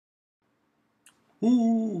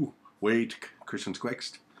Ooh, wait, Christian's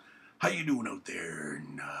Quext. How you doing out there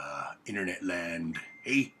in internet land?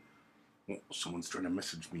 Hey, oh, someone's trying to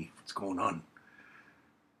message me. What's going on?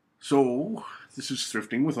 So, this is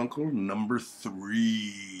Thrifting with Uncle number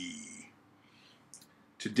 3.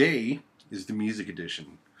 Today is the music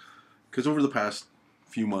edition. Because over the past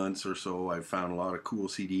few months or so, I've found a lot of cool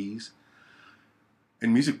CDs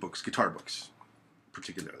and music books, guitar books,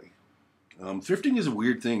 particularly. Thrifting is a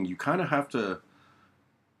weird thing. You kind of have to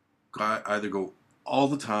either go all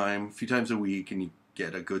the time, a few times a week, and you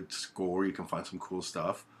get a good score, you can find some cool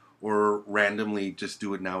stuff, or randomly just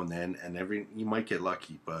do it now and then, and you might get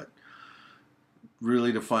lucky, but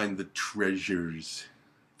really to find the treasures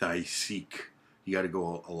that I seek, you got to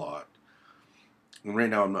go a lot. And right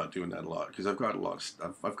now I'm not doing that a lot, because I've got a lot of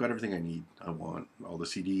stuff. I've got everything I need, I want, all the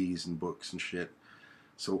CDs and books and shit.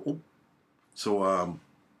 So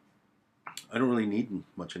I don't really need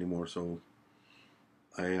much anymore, so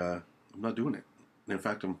I'm not doing it. And in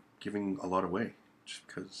fact, I'm giving a lot away just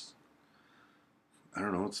because, I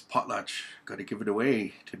don't know, it's potlatch. Got to give it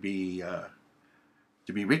away to be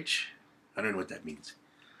rich. I don't know what that means.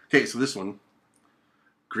 Okay, so this one,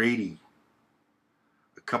 Grady,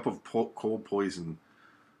 A Cup of Cold Poison.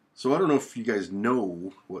 So I don't know if you guys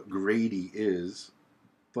know what Grady is,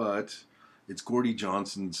 but it's Gordie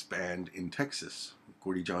Johnson's band in Texas.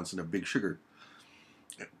 Gordie Johnson of Big Sugar.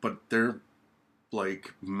 But they're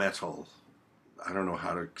like metal. I don't know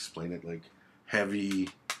how to explain it. Like heavy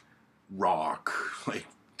rock. Like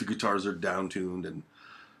the guitars are down-tuned, and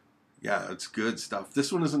yeah, it's good stuff.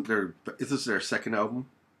 This one isn't their. This is their second album.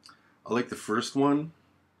 I like the first one,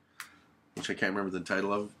 which I can't remember the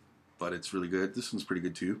title of, but it's really good. This one's pretty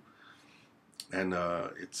good too. And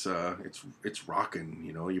it's rocking.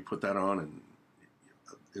 You know, you put that on and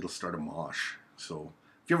it'll start a mosh. So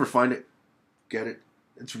if you ever find it, get it.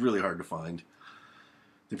 It's really hard to find.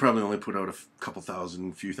 They probably only put out a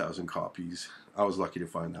few thousand copies. I was lucky to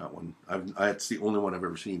find that one. It's the only one I've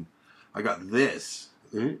ever seen. I got this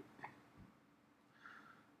in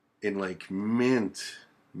like mint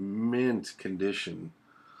condition.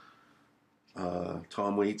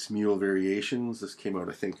 Tom Waits Mule Variations. This came out,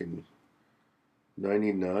 I think, in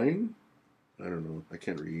 99. I don't know. I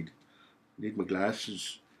can't read. Need my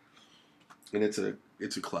glasses. And it's a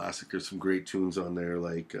classic. There's some great tunes on there,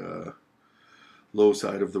 like Low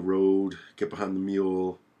Side of the Road, Get Behind the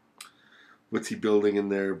Mule, What's He Building in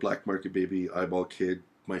There, Black Market Baby, Eyeball Kid,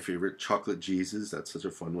 my favorite, Chocolate Jesus. That's such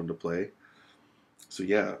a fun one to play. So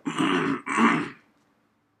yeah,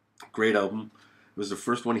 great album. It was the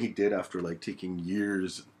first one he did after like taking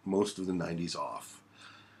years, most of the 90s off.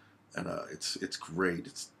 And it's great.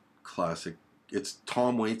 It's classic. It's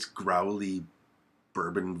Tom Waits' growly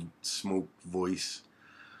bourbon smoke voice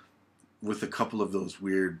with a couple of those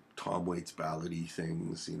weird Tom Waits ballady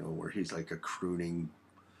things, you know, where he's like a crooning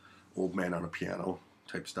old man on a piano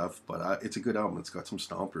type stuff. But it's a good album. It's got some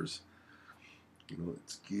stompers. You know,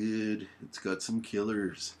 it's good. It's got some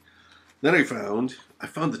killers. Then I found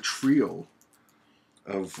the trio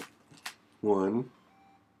of 1,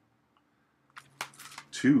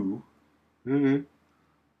 2, and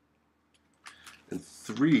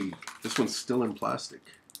 3. This one's still in plastic.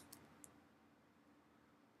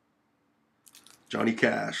 Johnny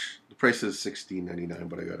Cash. The price is $16.99,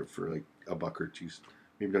 but I got it for like $1 or $2,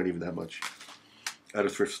 maybe not even that much, at a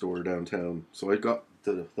thrift store downtown. So I got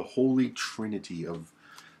the holy trinity of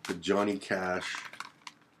the Johnny Cash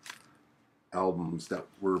albums that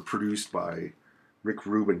were produced by Rick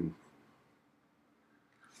Rubin.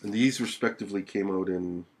 And these respectively came out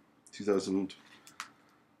in 2000,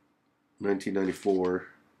 1994,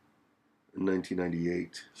 and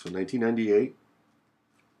 1998. So 1998,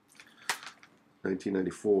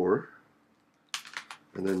 1994,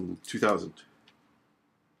 and then 2000.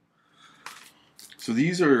 So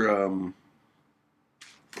these are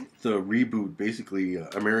the reboot, basically,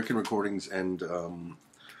 American Recordings and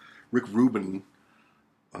Rick Rubin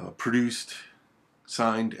produced,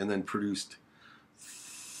 signed, and then produced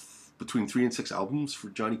between 3 and 6 albums for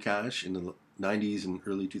Johnny Cash in the 90s and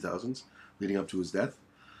early 2000s, leading up to his death.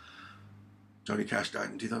 Johnny Cash died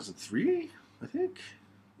in 2003, I think.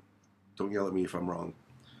 Don't yell at me if I'm wrong.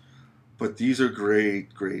 But these are great.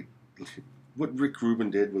 What Rick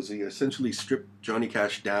Rubin did was he essentially stripped Johnny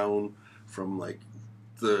Cash down from like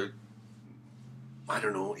the, I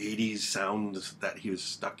don't know, 80s sound that he was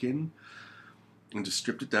stuck in, and just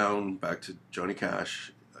stripped it down back to Johnny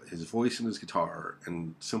Cash, his voice and his guitar,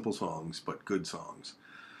 and simple songs, but good songs.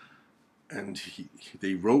 And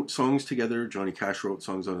they wrote songs together. Johnny Cash wrote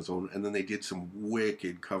songs on his own, and then they did some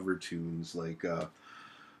wicked cover tunes like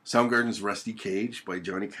Soundgarden's Rusty Cage by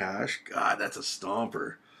Johnny Cash. God, that's a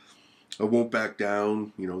stomper. I Won't Back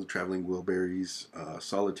Down, you know, the Traveling Wilburys.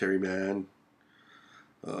 Solitary Man.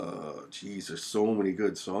 Geez, there's so many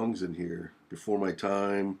good songs in here. Before My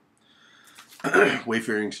Time.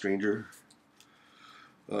 Wayfaring Stranger.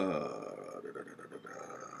 Where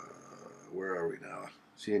are we now?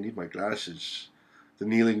 See, I need my glasses. The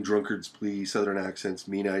Kneeling Drunkard's Plea, Southern Accents,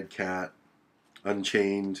 Mean-Eyed Cat,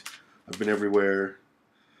 Unchained, I've Been Everywhere,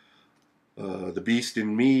 The Beast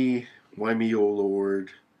in Me, Why Me, Oh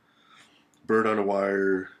Lord, Bird on a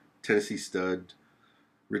Wire, Tennessee Stud,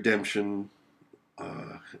 Redemption.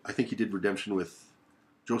 I think he did Redemption with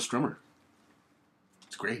Joe Strummer.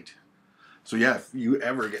 It's great. So yeah, if you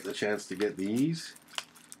ever get the chance to get these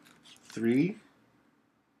 3,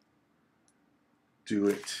 do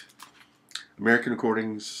it. American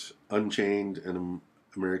Recordings, Unchained, and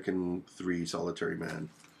American 3, Solitary Man.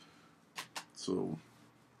 So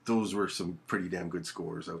those were some pretty damn good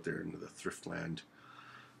scores out there in the thrift land.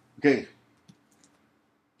 Okay.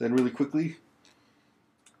 Then really quickly,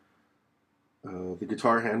 the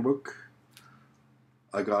Guitar Handbook.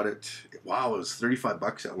 I got it. Wow, it was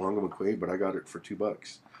 $35 at Longo McQuaid, but I got it for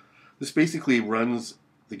 $2. This basically runs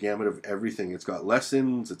the gamut of everything. It's got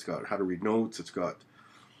lessons. It's got how to read notes. It's got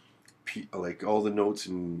like all the notes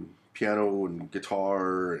in piano and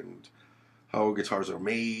guitar and how guitars are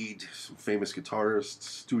made. Some famous guitarists,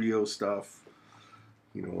 studio stuff.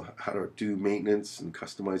 You know, how to do maintenance and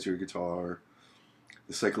customize your guitar.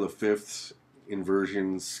 The cycle of fifths,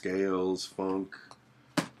 inversions, scales, funk,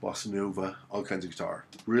 bossa nova, all kinds of guitar.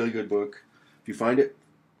 Really good book. If you find it,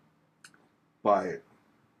 buy it.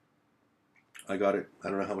 I got it. I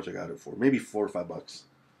don't know how much I got it for. Maybe $4 or $5.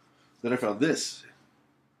 Then I found this.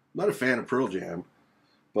 I'm not a fan of Pearl Jam,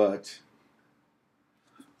 but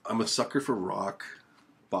I'm a sucker for rock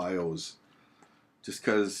bios. Just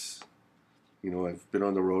because, you know, I've been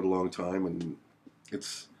on the road a long time and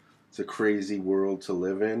it's a crazy world to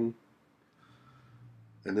live in.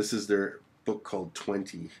 And this is their book called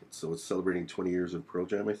 20. So it's celebrating 20 years of Pearl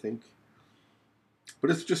Jam, I think. But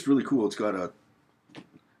it's just really cool. It's got a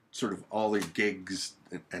sort of all their gigs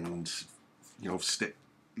and you know,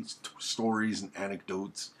 stories and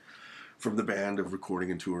anecdotes from the band of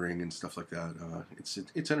recording and touring and stuff like that.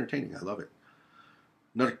 It's entertaining. I love it.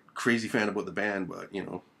 Not a crazy fan about the band, but you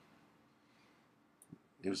know,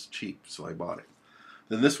 it was cheap, so I bought it.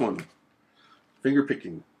 Then this one, finger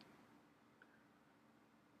picking.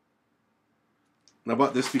 And I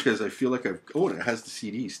bought this because I feel like and it has the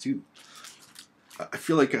CDs too. I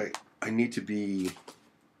feel like I need to be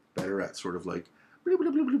better at sort of like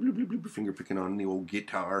finger picking on the old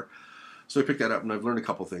guitar. So I picked that up and I've learned a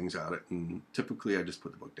couple things out of it. And typically I just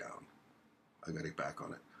put the book down. I got to get back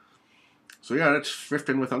on it. So yeah, that's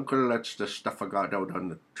thrifting with Uncle. That's the stuff I got out on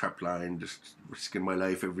the trapline. Just risking my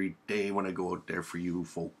life every day when I go out there for you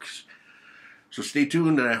folks. So stay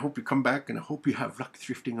tuned and I hope you come back and I hope you have luck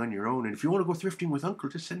thrifting on your own. And if you want to go thrifting with Uncle,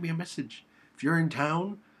 just send me a message. If you're in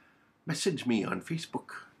town, message me on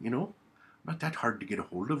Facebook, you know. Not that hard to get a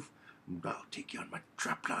hold of. And I'll take you on my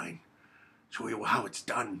trapline. Show you how it's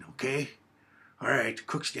done, okay? Alright,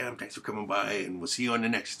 Cook's Jam, thanks for coming by and we'll see you on the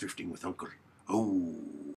next Thrifting with Uncle. Oh.